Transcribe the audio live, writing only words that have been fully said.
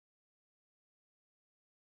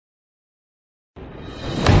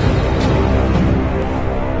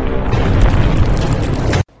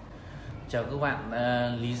Chào các bạn.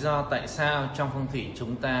 Lý do tại sao trong phong thủy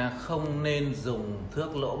chúng ta không nên dùng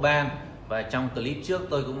thước lỗ ban, và trong clip trước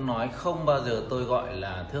tôi cũng nói không bao giờ tôi gọi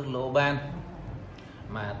là thước lỗ ban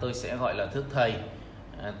mà tôi sẽ gọi là thước thầy.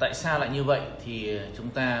 Tại sao lại như vậy thì chúng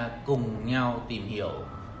ta cùng nhau tìm hiểu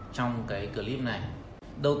trong cái clip này.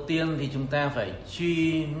 Đầu tiên thì chúng ta phải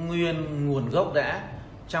truy nguyên nguồn gốc đã.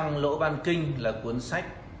 Trong Lỗ Ban Kinh là cuốn sách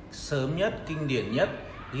sớm nhất, kinh điển nhất,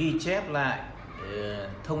 ghi chép lại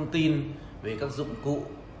thông tin về các dụng cụ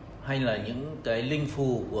hay là những cái linh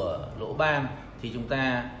phù của lỗ ban, thì chúng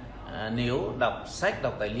ta nếu đọc sách,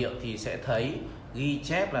 đọc tài liệu thì sẽ thấy ghi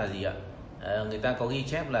chép là gì ạ? Người ta có ghi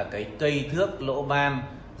chép là cái cây thước lỗ ban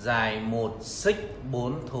dài 1 xích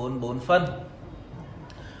 4 thốn 4 phân.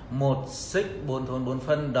 1 xích 4 thốn 4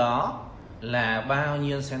 phân đó là bao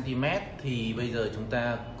nhiêu cm, thì bây giờ chúng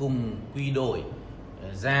ta cùng quy đổi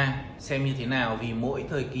ra xem như thế nào, vì mỗi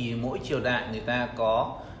thời kỳ, mỗi triều đại người ta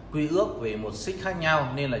có quy ước về một xích khác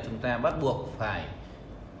nhau, nên là chúng ta bắt buộc phải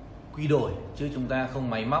quy đổi, chứ chúng ta không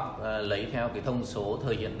máy móc lấy theo cái thông số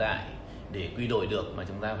thời hiện đại để quy đổi được, mà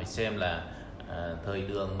chúng ta phải xem là thời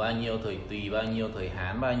Đường bao nhiêu, thời Tùy bao nhiêu, thời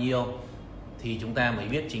Hán bao nhiêu, thì chúng ta mới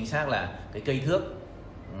biết chính xác là cái cây thước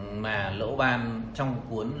mà Lỗ Ban trong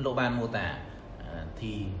cuốn Lỗ Ban mô tả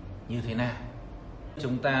thì như thế nào.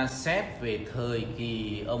 Chúng ta xét về thời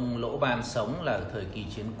kỳ ông Lỗ Ban sống là thời kỳ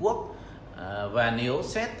chiến quốc, và nếu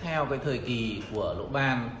xét theo cái thời kỳ của Lỗ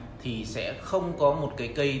Ban thì sẽ không có một cái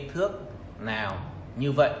cây thước nào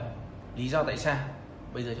như vậy. Lý do tại sao?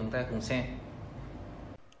 Bây giờ chúng ta cùng xem.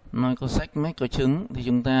 Nói có sách mách có chứng thì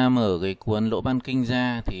chúng ta mở cái cuốn Lỗ Ban Kinh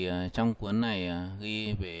ra, thì trong cuốn này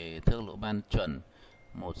ghi về thước lỗ ban chuẩn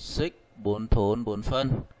 1 xích 4 thốn 4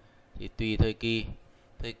 phân. Thì tùy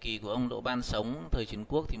thời kỳ của ông Lỗ Ban sống thời chiến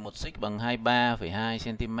quốc thì 1 xích bằng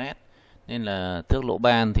 23,2 cm, nên là thước lỗ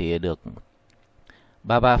ban thì được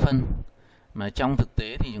 33 phân. Mà trong thực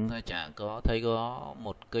tế thì chúng ta chả có thấy có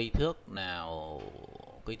một cây thước nào,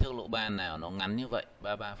 cây thước lỗ ban nào nó ngắn như vậy,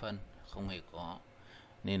 33 phân, không hề có.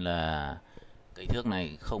 Nên là cây thước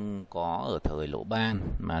này không có ở thời Lỗ Ban,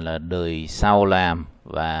 mà là đời sau làm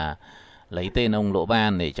và lấy tên ông Lỗ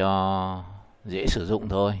Ban để cho dễ sử dụng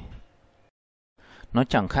thôi. Nó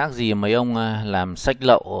chẳng khác gì mấy ông làm sách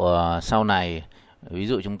lậu sau này. Ví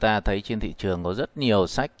dụ chúng ta thấy trên thị trường có rất nhiều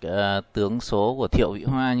sách tướng số của Thiệu Vĩ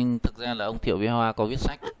Hoa, nhưng thực ra là ông Thiệu Vĩ Hoa có viết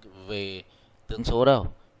sách về tướng số đâu,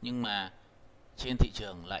 nhưng mà trên thị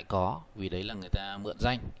trường lại có, vì đấy là người ta mượn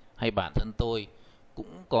danh. Hay bản thân tôi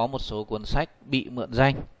cũng có một số cuốn sách bị mượn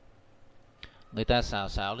danh, người ta xào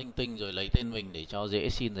xáo linh tinh rồi lấy tên mình để cho dễ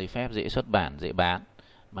xin giấy phép, dễ xuất bản, dễ bán,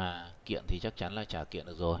 mà kiện thì chắc chắn là chả kiện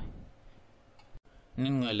được rồi.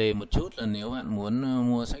 Nhưng ngoài lề một chút là nếu bạn muốn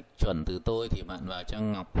mua sách chuẩn từ tôi thì bạn vào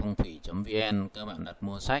trang ngocphongthủy.vn, các bạn đặt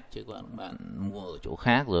mua sách, chứ bạn mua ở chỗ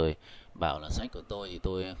khác rồi bảo là sách của tôi thì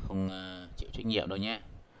tôi không chịu trách nhiệm đâu nhé.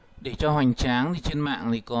 Để cho hoành tráng thì trên mạng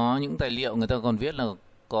thì có những tài liệu người ta còn viết là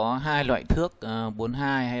có 2 loại thước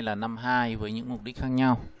 42 hay là 52 với những mục đích khác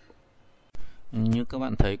nhau. Như các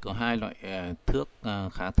bạn thấy có 2 loại thước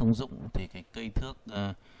khá thông dụng, thì cái cây thước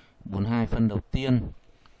 42 phân đầu tiên,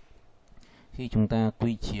 khi chúng ta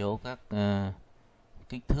quy chiếu các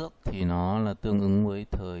kích thước thì nó là tương ứng với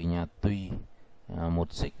thời nhà Tùy,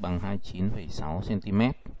 1 xích bằng 29,6 cm.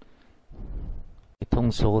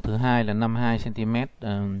 Thông số thứ hai là 52 cm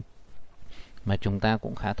mà chúng ta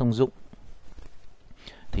cũng khá thông dụng.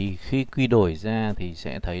 Thì khi quy đổi ra thì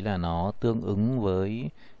sẽ thấy là nó tương ứng với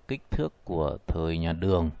kích thước của thời nhà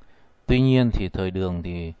Đường. Tuy nhiên thì thời Đường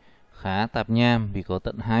thì khá tạp nham vì có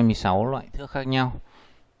tận 26 loại thước khác nhau.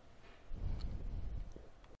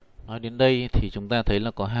 Nói đến đây thì chúng ta thấy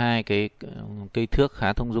là có 2 cái cây thước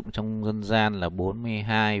khá thông dụng trong dân gian là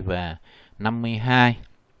 42 và 52.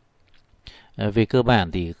 Về cơ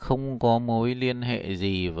bản thì không có mối liên hệ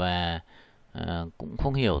gì, và cũng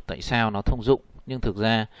không hiểu tại sao nó thông dụng. Nhưng thực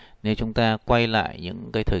ra nếu chúng ta quay lại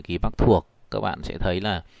những cái thời kỳ Bắc thuộc, các bạn sẽ thấy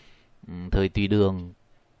là thời Tùy Đường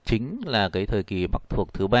chính là cái thời kỳ Bắc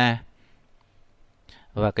thuộc thứ 3.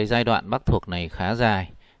 Và cái giai đoạn Bắc thuộc này khá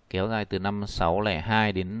dài, kéo dài từ năm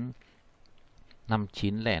 602 đến năm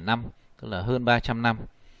 905, tức là hơn 300 năm.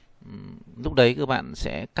 Lúc đấy các bạn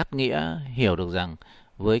sẽ cắt nghĩa hiểu được rằng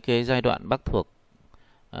với cái giai đoạn Bắc thuộc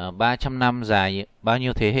 300 năm dài bao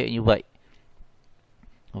nhiêu thế hệ như vậy,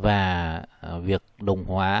 và việc đồng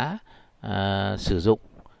hóa sử dụng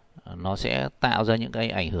nó sẽ tạo ra những cái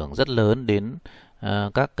ảnh hưởng rất lớn đến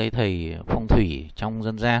các cái thầy phong thủy trong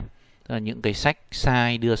dân gian. Tức là những cái sách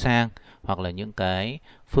sai đưa sang, hoặc là những cái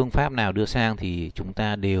phương pháp nào đưa sang thì chúng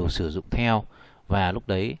ta đều sử dụng theo. Và lúc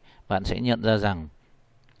đấy bạn sẽ nhận ra rằng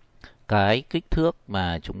cái kích thước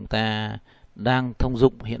mà chúng ta đang thông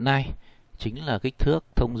dụng hiện nay chính là kích thước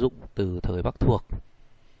thông dụng từ thời Bắc thuộc.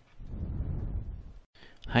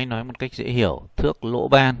 Hay nói một cách dễ hiểu, thước lỗ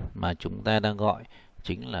ban mà chúng ta đang gọi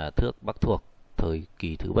chính là thước Bắc thuộc thời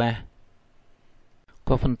kỳ thứ 3.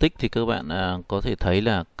 Qua phân tích thì các bạn có thể thấy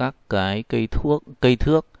là các cái cây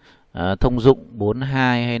thước thông dụng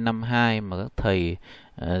 42 hay 52 mà các thầy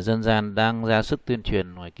dân gian đang ra sức tuyên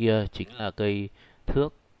truyền ngoài kia chính là cây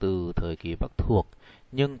thước từ thời kỳ Bắc thuộc.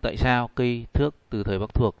 Nhưng tại sao cây thước từ thời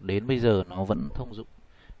Bắc thuộc đến bây giờ nó vẫn thông dụng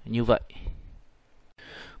như vậy?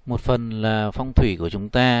 Một phần là phong thủy của chúng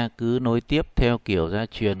ta cứ nối tiếp theo kiểu gia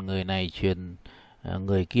truyền, người này truyền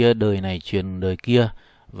người kia, đời này truyền đời kia.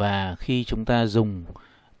 Và khi chúng ta dùng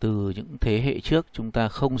từ những thế hệ trước, chúng ta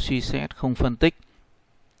không suy xét, không phân tích.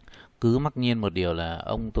 Cứ mặc nhiên một điều là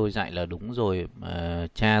ông tôi dạy là đúng rồi,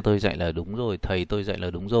 cha tôi dạy là đúng rồi, thầy tôi dạy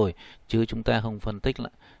là đúng rồi. Chứ chúng ta không phân tích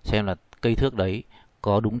xem là cây thước đấy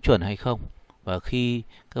có đúng chuẩn hay không. Và khi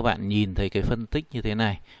các bạn nhìn thấy cái phân tích như thế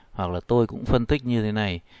này, hoặc là tôi cũng phân tích như thế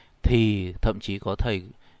này, thì thậm chí có thầy,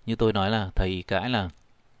 như tôi nói là thầy cãi là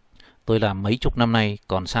tôi làm mấy chục năm nay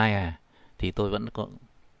còn sai à. Thì tôi vẫn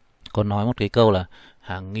có nói một cái câu là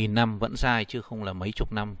hàng nghìn năm vẫn sai, chứ không là mấy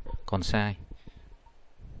chục năm còn sai.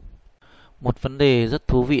 Một vấn đề rất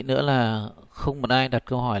thú vị nữa là không một ai đặt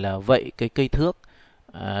câu hỏi là vậy cái cây thước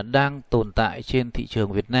đang tồn tại trên thị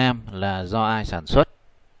trường Việt Nam là do ai sản xuất?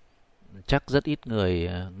 Chắc rất ít người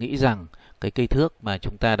nghĩ rằng cái cây thước mà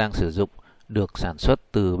chúng ta đang sử dụng được sản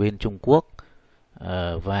xuất từ bên Trung Quốc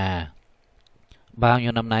và bao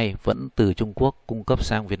nhiêu năm nay vẫn từ Trung Quốc cung cấp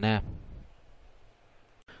sang Việt Nam.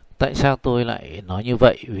 Tại sao tôi lại nói như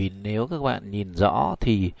vậy? Vì nếu các bạn nhìn rõ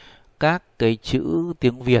thì các cái chữ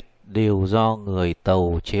tiếng Việt đều do người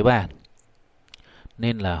Tàu chế bản,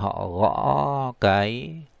 nên là họ gõ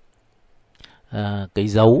cái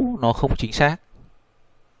dấu nó không chính xác.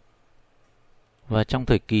 Và trong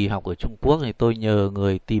thời kỳ học ở Trung Quốc thì tôi nhờ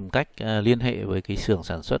người tìm cách liên hệ với cái xưởng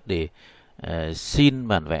sản xuất để xin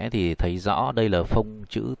bản vẽ, thì thấy rõ đây là phông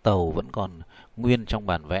chữ Tàu vẫn còn nguyên trong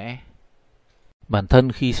bản vẽ. Bản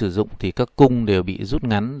thân khi sử dụng thì các cung đều bị rút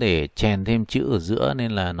ngắn để chèn thêm chữ ở giữa,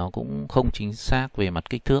 nên là nó cũng không chính xác về mặt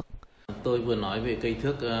kích thước. Tôi vừa nói về cây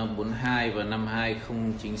thước 42 và 52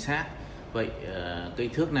 không chính xác. Vậy cây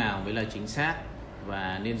thước nào mới là chính xác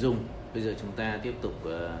và nên dùng? Bây giờ chúng ta tiếp tục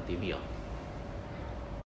tìm hiểu.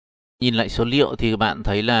 Nhìn lại số liệu thì bạn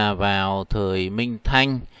thấy là vào thời Minh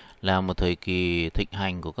Thanh là một thời kỳ thịnh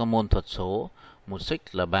hành của các môn thuật số. Một xích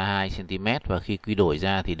là 32 cm và khi quy đổi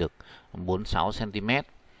ra thì được 46 cm.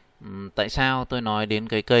 Tại sao tôi nói đến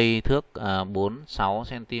cái cây thước 46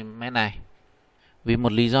 cm này? Vì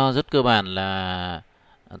một lý do rất cơ bản là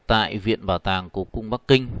tại Viện Bảo tàng Cố cung Bắc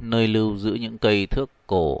Kinh, nơi lưu giữ những cây thước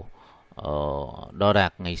cổ đo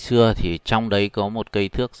đạc ngày xưa, thì trong đấy có một cây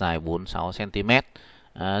thước dài 46 cm.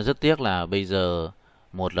 Rất tiếc là bây giờ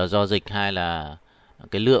một là do dịch, hai là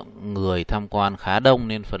cái lượng người tham quan khá đông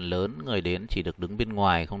nên phần lớn người đến chỉ được đứng bên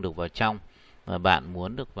ngoài, không được vào trong. Và bạn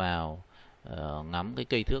muốn được vào ngắm cái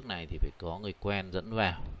cây thước này thì phải có người quen dẫn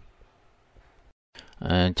vào.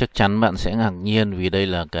 Chắc chắn bạn sẽ ngạc nhiên vì đây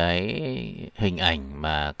là cái hình ảnh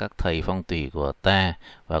mà các thầy phong thủy của ta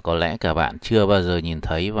và có lẽ cả bạn chưa bao giờ nhìn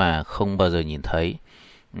thấy và không bao giờ nhìn thấy.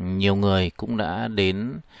 Nhiều người cũng đã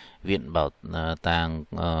đến Viện Bảo tàng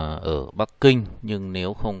ở Bắc Kinh, nhưng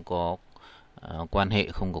nếu không có quan hệ,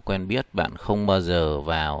 không có quen biết, bạn không bao giờ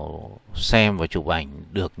vào xem và chụp ảnh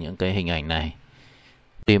được những cái hình ảnh này.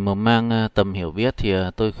 Để mà mang tầm hiểu biết thì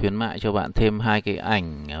tôi khuyến mại cho bạn thêm hai cái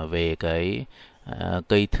ảnh về cái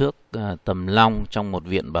cây thước tầm long trong một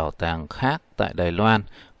viện bảo tàng khác tại Đài Loan,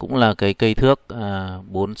 cũng là cái cây thước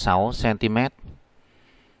 46 cm.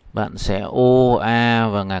 Bạn sẽ ô a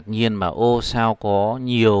và ngạc nhiên mà ô sao có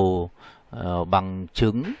nhiều bằng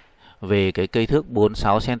chứng về cái cây thước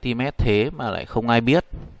 46 cm thế mà lại không ai biết.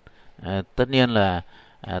 Tất nhiên là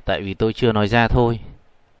tại vì tôi chưa nói ra thôi.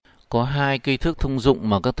 Có hai cây thước thông dụng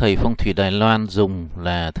mà các thầy phong thủy Đài Loan dùng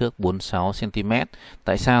là thước 46 cm.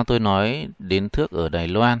 Tại sao tôi nói đến thước ở Đài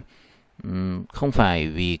Loan? Không phải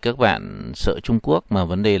vì các bạn sợ Trung Quốc, mà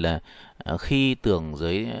vấn đề là khi tưởng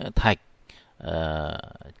giới thạch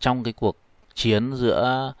trong cái cuộc chiến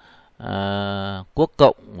giữa Quốc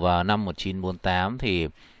Cộng vào năm 1948 thì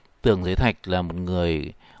Tưởng Giới Thạch là một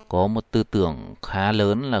người có một tư tưởng khá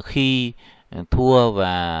lớn, là khi thua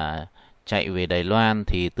và chạy về Đài Loan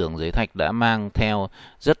thì Tưởng Giới Thạch đã mang theo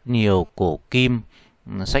rất nhiều cổ kim,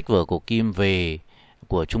 sách vở cổ kim về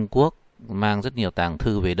của Trung Quốc, mang rất nhiều tàng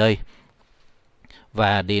thư về đây.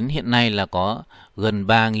 Và đến hiện nay là có gần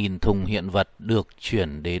 3.000 thùng hiện vật được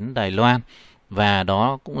chuyển đến Đài Loan. Và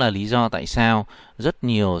đó cũng là lý do tại sao rất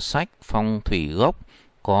nhiều sách phong thủy gốc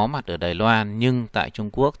có mặt ở Đài Loan, nhưng tại Trung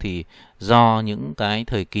Quốc thì do những cái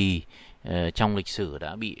thời kỳ trong lịch sử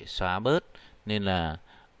đã bị xóa bớt, nên là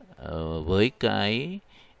với cái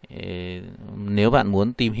nếu bạn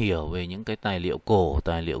muốn tìm hiểu về những cái tài liệu cổ,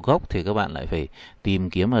 tài liệu gốc thì các bạn lại phải tìm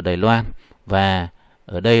kiếm ở Đài Loan. Và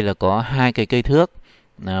ở đây là có hai cái cây thước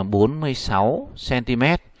 46 cm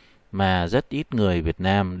mà rất ít người Việt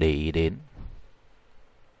Nam để ý đến.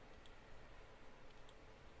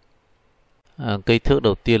 Cây thước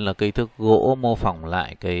đầu tiên là cây thước gỗ mô phỏng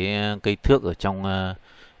lại cái cây thước ở trong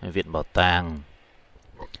viện bảo tàng,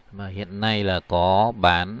 mà hiện nay là có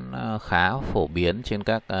bán khá phổ biến trên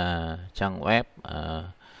các trang web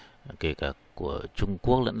kể cả của Trung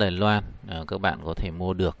Quốc lẫn Đài Loan, các bạn có thể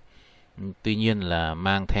mua được. Tuy nhiên là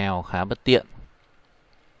mang theo khá bất tiện.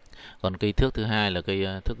 Còn cây thước thứ hai là cây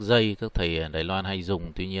thước dây các thầy Đài Loan hay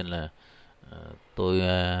dùng, tuy nhiên là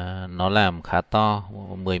nó làm khá to,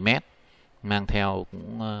 10 mét, mang theo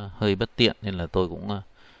cũng hơi bất tiện nên là tôi cũng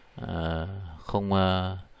không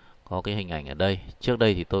có cái hình ảnh ở đây. Trước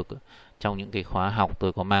đây thì tôi trong những cái khóa học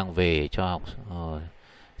tôi có mang về cho học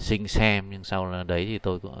sinh xem, nhưng sau đấy thì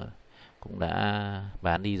tôi cũng đã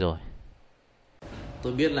bán đi rồi.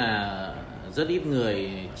 Tôi biết là rất ít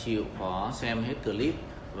người chịu khó xem hết clip,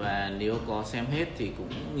 và nếu có xem hết thì cũng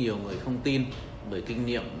nhiều người không tin, bởi kinh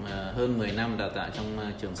nghiệm hơn 10 năm đào tạo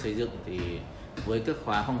trong trường xây dựng thì với các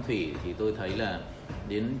khóa phong thủy thì tôi thấy là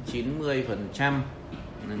đến 90%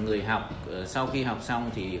 người học sau khi học xong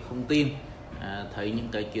thì không tin, thấy những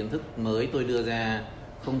cái kiến thức mới tôi đưa ra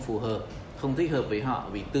không phù hợp, không thích hợp với họ,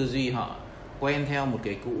 vì tư duy họ quen theo một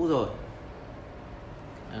cái cũ rồi.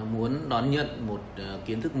 Muốn đón nhận một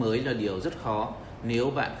kiến thức mới là điều rất khó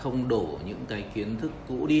nếu bạn không đổ những cái kiến thức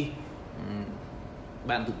cũ đi.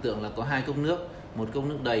 Bạn tưởng tượng là có 2 cốc nước, một cốc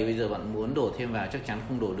nước đầy, bây giờ bạn muốn đổ thêm vào chắc chắn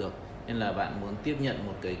không đổ được, nên là bạn muốn tiếp nhận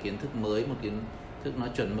một cái kiến thức mới, một kiến thức nó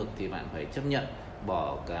chuẩn mực thì bạn phải chấp nhận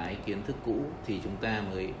bỏ cái kiến thức cũ thì chúng ta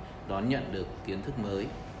mới đón nhận được kiến thức mới.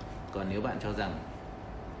 Còn nếu bạn cho rằng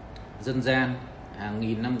dân gian hàng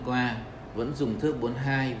nghìn năm qua vẫn dùng thước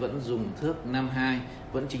 42, vẫn dùng thước 52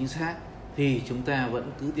 vẫn chính xác, thì chúng ta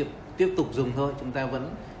vẫn cứ tiếp tục dùng thôi. Chúng ta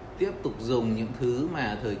vẫn tiếp tục dùng những thứ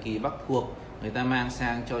mà thời kỳ Bắc thuộc người ta mang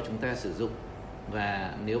sang cho chúng ta sử dụng.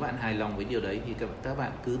 Và nếu bạn hài lòng với điều đấy thì các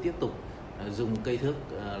bạn cứ tiếp tục dùng cây thước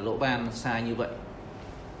lỗ ban sai như vậy.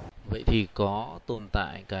 Vậy thì có tồn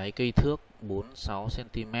tại cái cây thước 46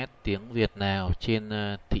 cm tiếng Việt nào trên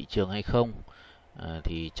thị trường hay không?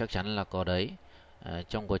 Thì chắc chắn là có đấy.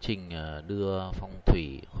 Trong quá trình đưa phong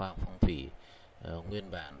thủy, khoa học phong thủy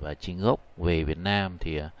nguyên bản và chính gốc về Việt Nam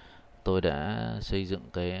thì tôi đã xây dựng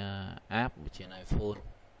cái app trên iPhone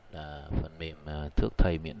là phần mềm thước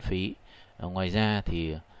thầy miễn phí. Ngoài ra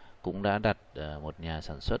thì cũng đã đặt một nhà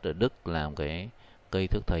sản xuất ở Đức làm cái cây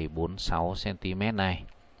thước thầy 46 cm này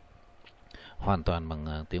hoàn toàn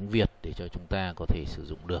bằng tiếng Việt để cho chúng ta có thể sử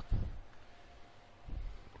dụng được.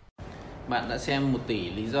 Bạn đã xem 1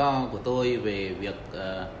 tỷ lý do của tôi về việc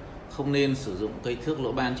không nên sử dụng cây thước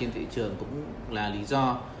lỗ ban trên thị trường, cũng là lý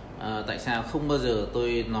do tại sao không bao giờ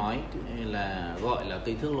tôi nói là gọi là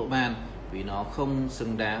cây thước lỗ ban, vì nó không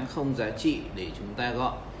xứng đáng, không giá trị để chúng ta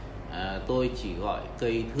gọi. Tôi chỉ gọi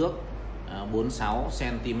cây thước 46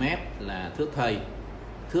 cm là thước thầy,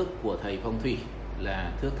 thước của thầy phong thủy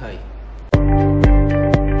là thước thầy.